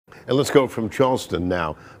And let's go from Charleston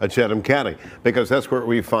now, Chatham County, because that's where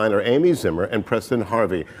we find our Amy Zimmer and Preston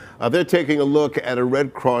Harvey. They're taking a look at a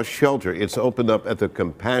Red Cross shelter. It's opened up at the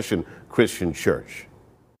Compassion Christian Church.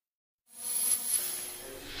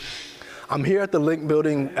 I'm here at the Link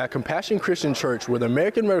Building at Compassion Christian Church, where the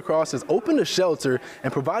American Red Cross has opened a shelter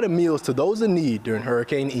and provided meals to those in need during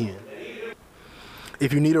Hurricane Ian.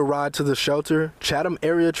 If you need a ride to the shelter, Chatham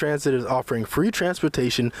Area Transit is offering free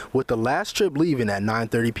transportation with the last trip leaving at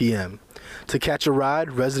 9:30 p.m. To catch a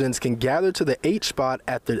ride, residents can gather to the H spot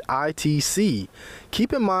at the ITC.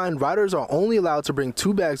 Keep in mind, riders are only allowed to bring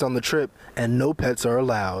 2 bags on the trip and no pets are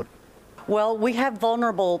allowed. Well, we have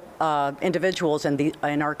vulnerable individuals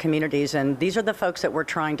in our communities, and these are the folks that we're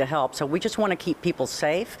trying to help. So we just want to keep people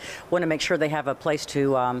safe, want to make sure they have a place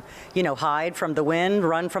to, hide from the wind,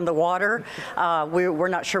 run from the water. We're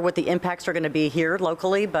not sure what the impacts are going to be here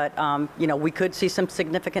locally, but, we could see some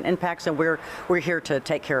significant impacts, and we're here to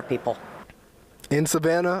take care of people. In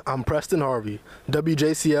Savannah, I'm Preston Harvey,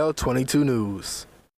 WJCL 22 News.